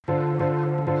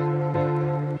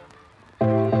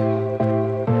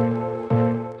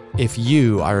If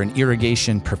you are an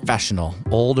irrigation professional,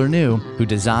 old or new, who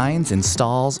designs,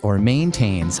 installs, or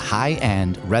maintains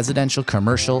high-end residential,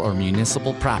 commercial, or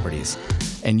municipal properties,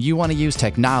 and you want to use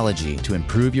technology to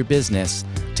improve your business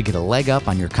to get a leg up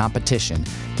on your competition,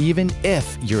 even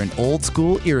if you're an old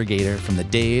school irrigator from the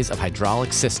days of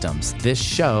hydraulic systems, this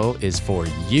show is for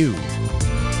you.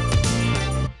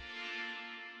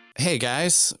 Hey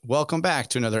guys, welcome back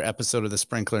to another episode of the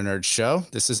Sprinkler Nerd Show.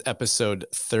 This is episode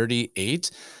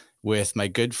 38 with my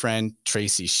good friend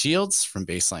Tracy Shields from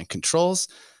Baseline Controls.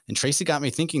 And Tracy got me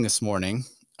thinking this morning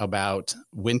about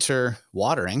winter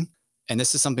watering. And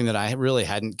this is something that I really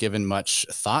hadn't given much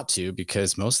thought to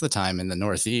because most of the time in the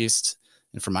Northeast,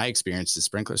 and from my experience, the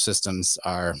sprinkler systems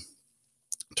are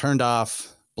turned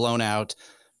off, blown out,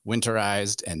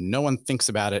 winterized, and no one thinks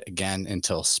about it again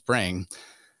until spring.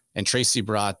 And Tracy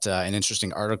brought an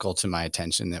interesting article to my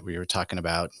attention that we were talking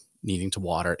about needing to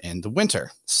water in the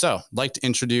winter. So I'd like to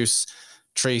introduce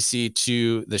Tracy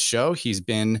to the show. He's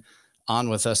been on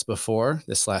with us before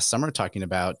this last summer talking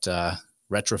about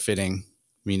retrofitting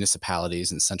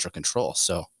municipalities and central control.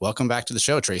 So welcome back to the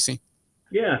show, Tracy.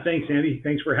 Yeah, thanks, Andy.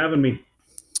 Thanks for having me.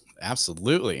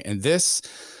 Absolutely. And this,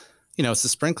 it's the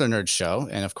Sprinkler Nerd Show.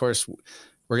 And of course,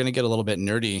 we're going to get a little bit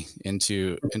nerdy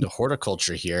into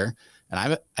horticulture here.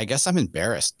 And I guess I'm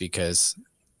embarrassed because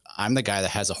I'm the guy that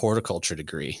has a horticulture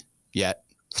degree, yet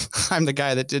I'm the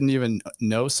guy that didn't even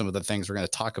know some of the things we're going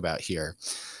to talk about here.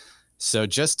 So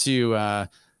just to,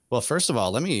 first of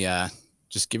all, let me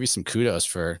just give you some kudos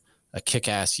for a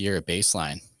kick-ass year at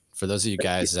Baseline. For those of you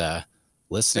guys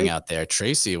listening out there,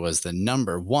 Tracy was the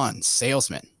 #1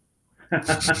 salesman.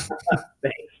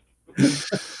 Thanks.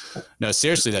 No,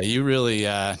 seriously though, you really,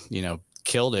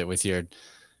 killed it with your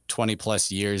 20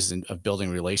 plus years of building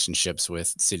relationships with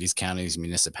cities, counties,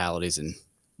 municipalities, and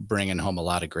bringing home a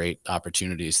lot of great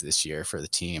opportunities this year for the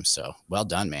team. So well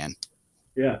done, man.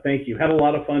 Yeah, thank you. Had a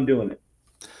lot of fun doing it.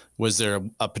 Was there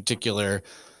a particular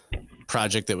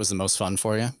project that was the most fun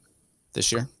for you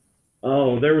this year?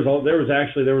 Oh, there was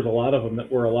a lot of them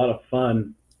that were a lot of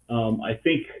fun. I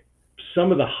think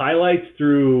some of the highlights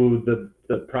through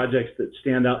the projects that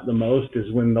stand out the most is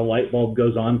when the light bulb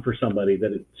goes on for somebody,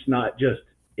 that it's not just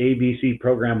ABC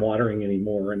program watering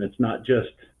anymore. And it's not just,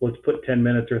 let's put 10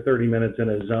 minutes or 30 minutes in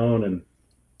a zone and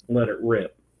let it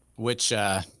rip. Which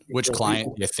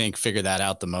client do you think figured that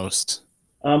out the most?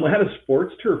 We had a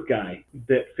sports turf guy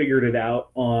that figured it out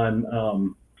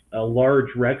on a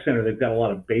large rec center. They've got a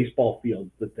lot of baseball fields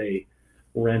that they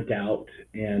rent out.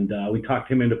 And we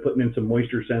talked him into putting in some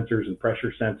moisture sensors and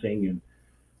pressure sensing.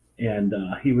 And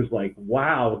he was like,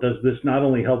 wow, does this not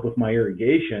only help with my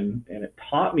irrigation, and it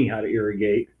taught me how to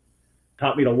irrigate,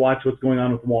 taught me to watch what's going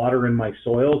on with water in my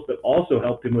soils, but also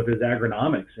helped him with his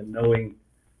agronomics and knowing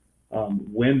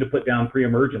when to put down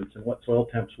pre-emergence and what soil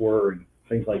temps were and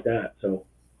things like that. So,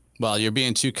 well, you're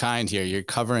being too kind here. You're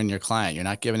covering your client. You're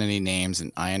not giving any names,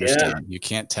 and I understand. Yeah. You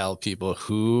can't tell people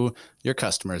who your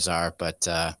customers are, but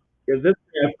this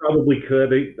guy probably could.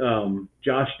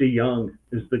 Josh DeYoung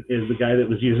is the guy that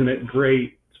was using it.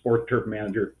 Great sports turf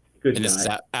manager. Good and guy. It's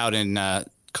out in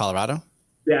Colorado?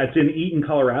 Yeah, it's in Eaton,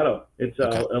 Colorado. It's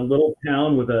okay. a little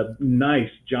town with a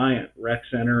nice giant rec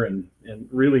center and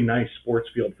really nice sports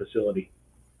field facility.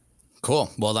 Cool.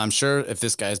 Well, I'm sure if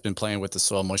this guy's been playing with the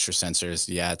soil moisture sensors,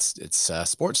 yeah, it's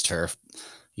sports turf,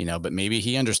 but maybe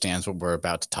he understands what we're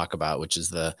about to talk about, which is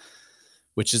the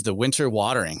winter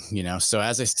watering, So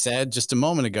as I said just a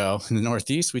moment ago, in the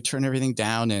Northeast, we turn everything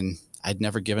down, and I'd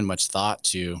never given much thought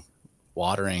to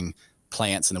watering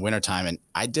plants in the wintertime. And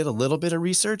I did a little bit of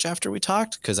research after we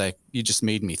talked because you just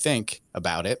made me think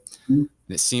about it. Mm-hmm. And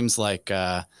it seems like,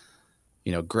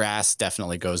 grass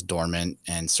definitely goes dormant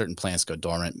and certain plants go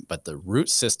dormant, but the root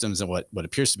systems and what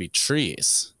appears to be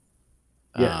trees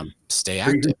stay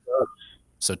active.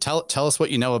 So tell us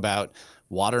what you know about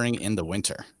watering in the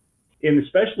winter. And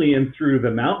especially in through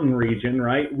the mountain region,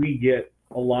 right? We get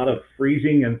a lot of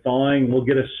freezing and thawing. We'll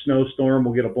get a snowstorm.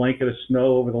 We'll get a blanket of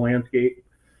snow over the landscape,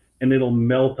 and it'll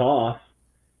melt off.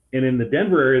 And in the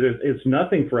Denver area, it's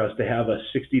nothing for us to have a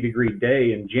 60-degree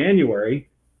day in January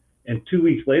and 2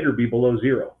 weeks later be below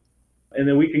zero. And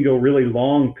then we can go really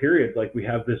long periods like we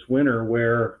have this winter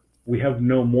where we have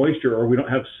no moisture or we don't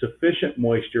have sufficient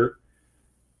moisture.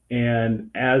 And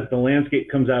as the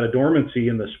landscape comes out of dormancy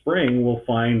in the spring, we'll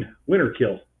find winter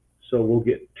kill. So we'll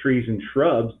get trees and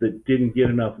shrubs that didn't get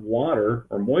enough water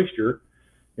or moisture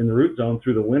in the root zone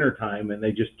through the winter time, and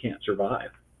they just can't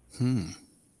survive.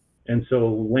 And so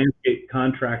landscape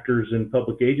contractors and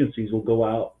public agencies will go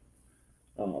out.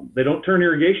 They don't turn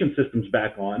irrigation systems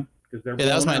back on because they're Yeah,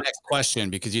 that was blown my out. next question,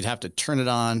 because you'd have to turn it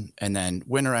on and then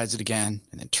winterize it again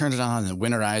and then turn it on and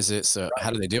winterize it. So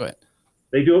how do they do it?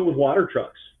 They do it with water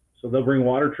trucks. So they'll bring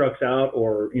water trucks out,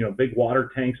 or big water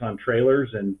tanks on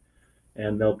trailers,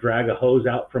 and they'll drag a hose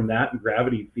out from that and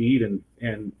gravity feed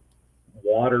and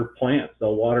water plants.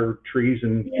 They'll water trees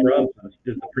and shrubs. That's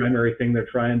just the primary thing they're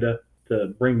trying to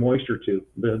bring moisture to.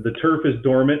 The turf is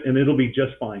dormant and it'll be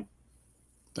just fine.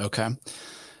 Okay.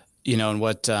 And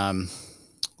what,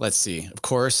 let's see. Of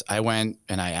course, I went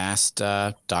and I asked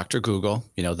Dr. Google,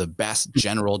 the best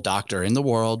general doctor in the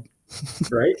world,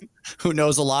 right? Who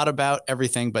knows a lot about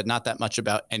everything, but not that much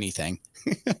about anything.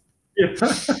 Yeah.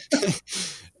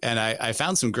 And I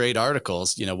found some great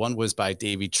articles. One was by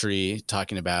Davey Tree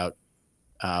talking about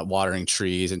watering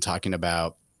trees and talking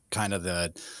about kind of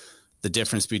the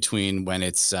difference between when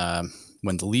it's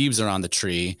when the leaves are on the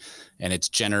tree and it's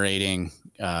generating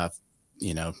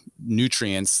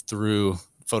nutrients through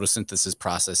photosynthesis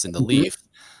process in the leaf.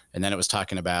 And then it was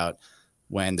talking about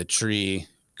when the tree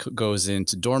goes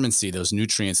into dormancy, those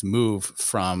nutrients move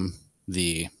from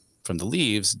the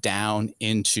leaves down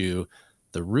into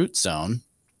the root zone.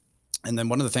 And then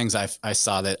one of the things I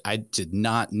saw that I did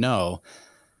not know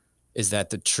is that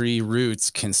the tree roots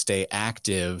can stay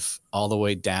active all the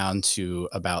way down to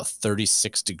about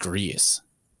 36 degrees.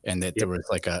 And that there was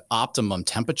like an optimum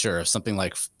temperature of something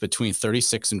like between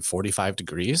 36 and 45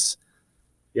 degrees.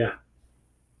 Yeah.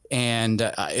 And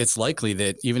it's likely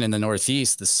that even in the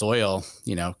Northeast, the soil,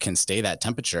 can stay that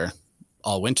temperature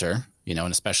all winter,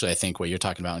 and especially I think what you're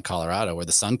talking about in Colorado, where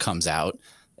the sun comes out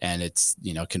and it's,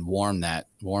 can warm that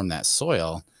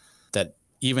soil, that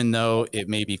even though it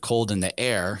may be cold in the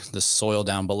air, the soil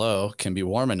down below can be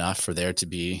warm enough for there to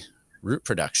be root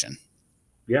production.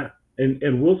 Yeah.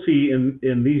 And we'll see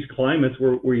in these climates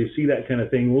where you see that kind of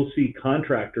thing, we'll see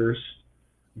contractors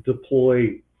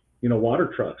deploy,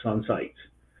 water trucks on sites.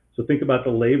 So think about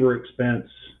the labor expense.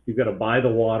 You've got to buy the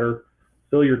water,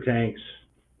 fill your tanks,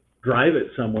 drive it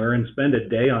somewhere, and spend a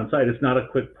day on site. It's not a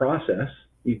quick process.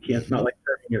 You can't. It's not like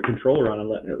turning your controller on and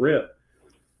letting it rip.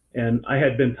 And I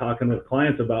had been talking with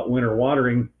clients about winter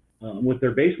watering with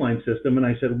their baseline system, and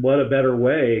I said, what a better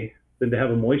way than to have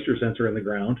a moisture sensor in the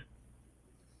ground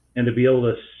and to be able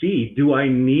to see, do I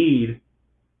need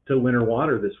to winter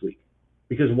water this week?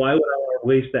 Because why would I want to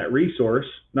waste that resource,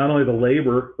 not only the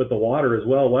labor, but the water as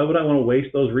well? Why would I want to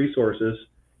waste those resources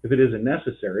if it isn't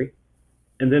necessary?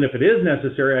 And then if it is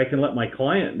necessary, I can let my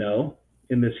client know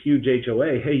in this huge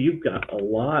HOA, hey, you've got a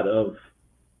lot of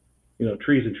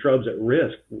trees and shrubs at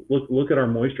risk. Look at our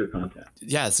moisture content.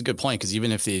 Yeah, it's a good point, because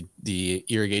even if the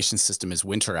irrigation system is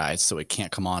winterized, so it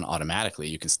can't come on automatically,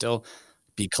 you can still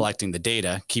be collecting the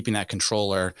data, keeping that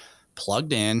controller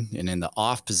plugged in and in the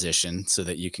off position so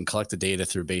that you can collect the data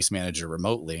through Base Manager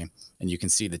remotely, and you can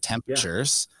see the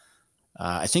temperatures.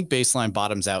 Yeah. I think baseline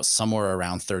bottoms out somewhere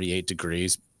around 38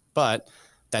 degrees, but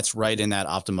that's right in that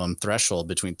optimum threshold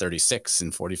between 36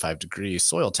 and 45 degrees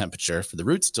soil temperature for the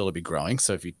roots still to be growing.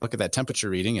 So if you look at that temperature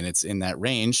reading and it's in that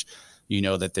range,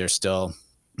 that they're still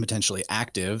potentially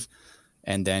active.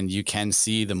 And then you can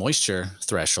see the moisture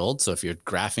threshold. So if you're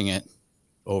graphing it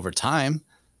over time,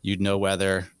 you'd know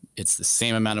whether it's the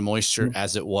same amount of moisture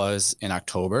as it was in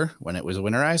October when it was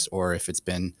winterized, or if it's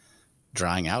been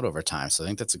drying out over time. So I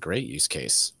think that's a great use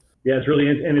case. Yeah, it's really,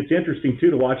 and it's interesting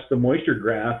too to watch the moisture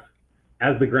graph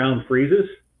as the ground freezes.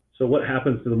 So what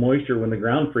happens to the moisture when the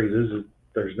ground freezes is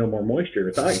there's no more moisture.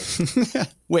 It's ice.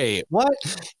 Wait, what?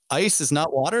 Ice is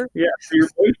not water? Yeah, so your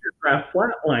moisture graph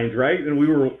flatlines, right? And we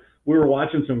were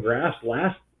watching some graphs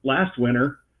last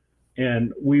winter,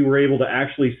 and we were able to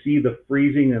actually see the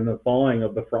freezing and the thawing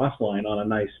of the frost line on a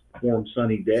nice, warm,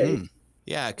 sunny day.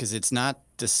 Yeah, because it's not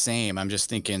the same. I'm just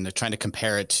thinking they're trying to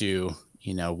compare it to,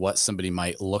 what somebody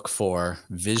might look for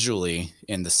visually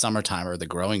in the summertime or the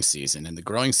growing season. In the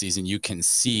growing season, you can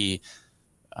see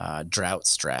drought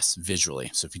stress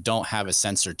visually. So if you don't have a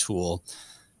sensor tool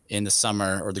in the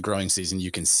summer or the growing season,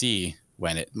 you can see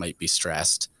when it might be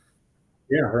stressed.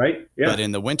 Yeah, right. Yeah. But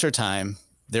in the wintertime,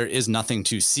 there is nothing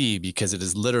to see because it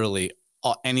is literally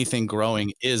anything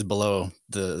growing is below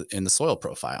in the soil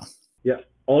profile. Yeah.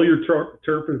 All your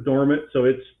turf is dormant. So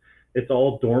it's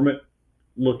all dormant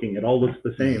looking. It all looks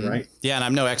the same, right? Yeah. And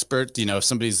I'm no expert, if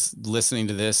somebody's listening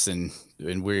to this and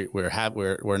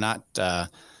we're not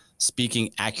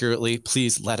speaking accurately,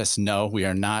 please let us know. We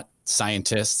are not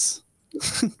scientists.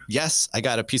 Yes, I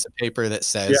got a piece of paper that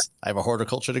says I have a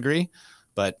horticulture degree,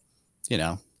 but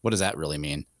what does that really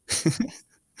mean?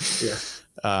 Yeah.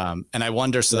 And I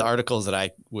wonder, so the articles that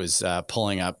I was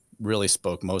pulling up really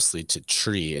spoke mostly to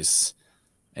trees,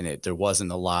 and there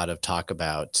wasn't a lot of talk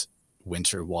about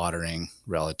winter watering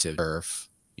relative to turf.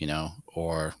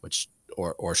 or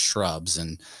shrubs.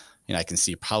 And, I can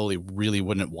see probably really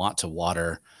wouldn't want to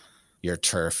water your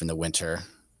turf in the winter,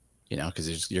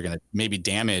 because you're going to maybe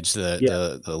damage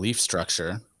the leaf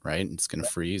structure, right? It's going to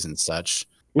freeze and such.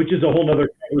 Which is a whole other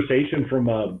conversation from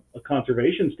a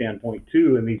conservation standpoint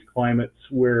too, in these climates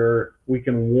where we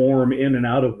can warm in and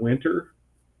out of winter,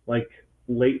 like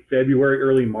late February,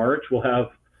 early March. We'll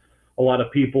have a lot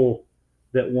of people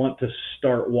that want to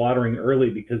start watering early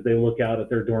because they look out at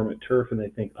their dormant turf and they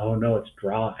think, oh no, it's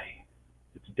dry.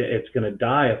 It's going to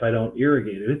die if I don't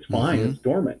irrigate it. It's fine. Mm-hmm. It's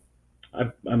dormant.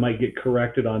 I might get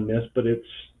corrected on this, but it's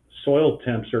soil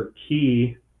temps are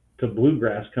key to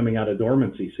bluegrass coming out of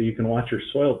dormancy. So you can watch your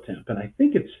soil temp. And I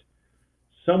think it's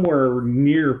somewhere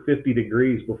near 50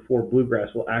 degrees before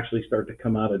bluegrass will actually start to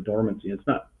come out of dormancy. It's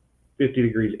not 50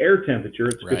 degrees air temperature,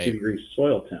 it's 50 degrees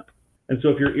soil temp. And so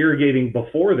if you're irrigating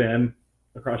before then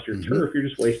across your turf, you're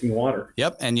just wasting water.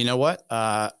 Yep. And you know what?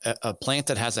 A plant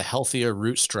that has a healthier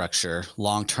root structure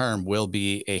long-term will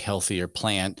be a healthier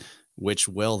plant, which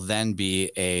will then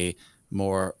be a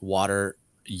more water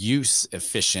use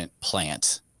efficient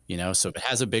plant. So if it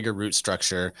has a bigger root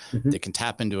structure that can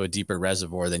tap into a deeper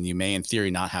reservoir, then you may in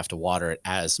theory not have to water it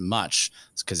as much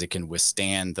because it can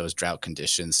withstand those drought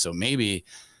conditions. So maybe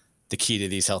the key to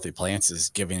these healthy plants is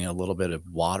giving it a little bit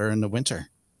of water in the winter.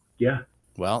 Yeah.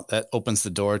 Well, that opens the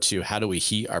door to how do we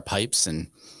heat our pipes and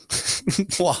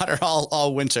water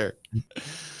all winter.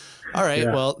 All right.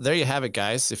 Yeah. Well, there you have it,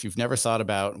 guys. If you've never thought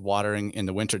about watering in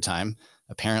the wintertime,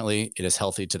 apparently it is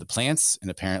healthy to the plants, and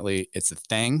apparently it's a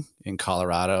thing in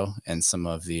Colorado and some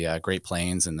of the Great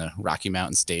Plains and the Rocky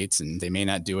Mountain states. And they may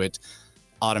not do it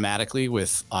automatically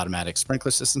with automatic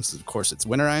sprinkler systems. Of course, it's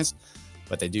winterized,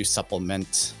 but they do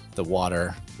supplement the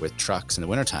water with trucks in the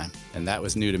wintertime. And that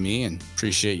was new to me, and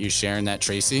appreciate you sharing that,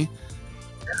 Tracy.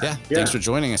 Yeah. Thanks for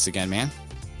joining us again, man.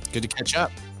 Good to catch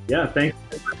up. Yeah. Thanks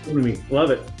for joining me. Love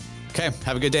it. Okay.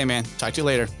 Have a good day, man. Talk to you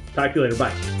later. Talk to you later. Bye.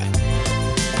 Bye.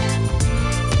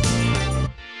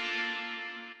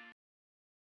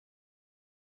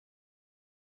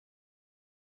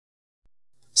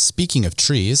 Speaking of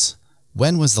trees,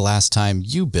 when was the last time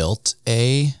you built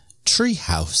a tree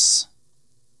house?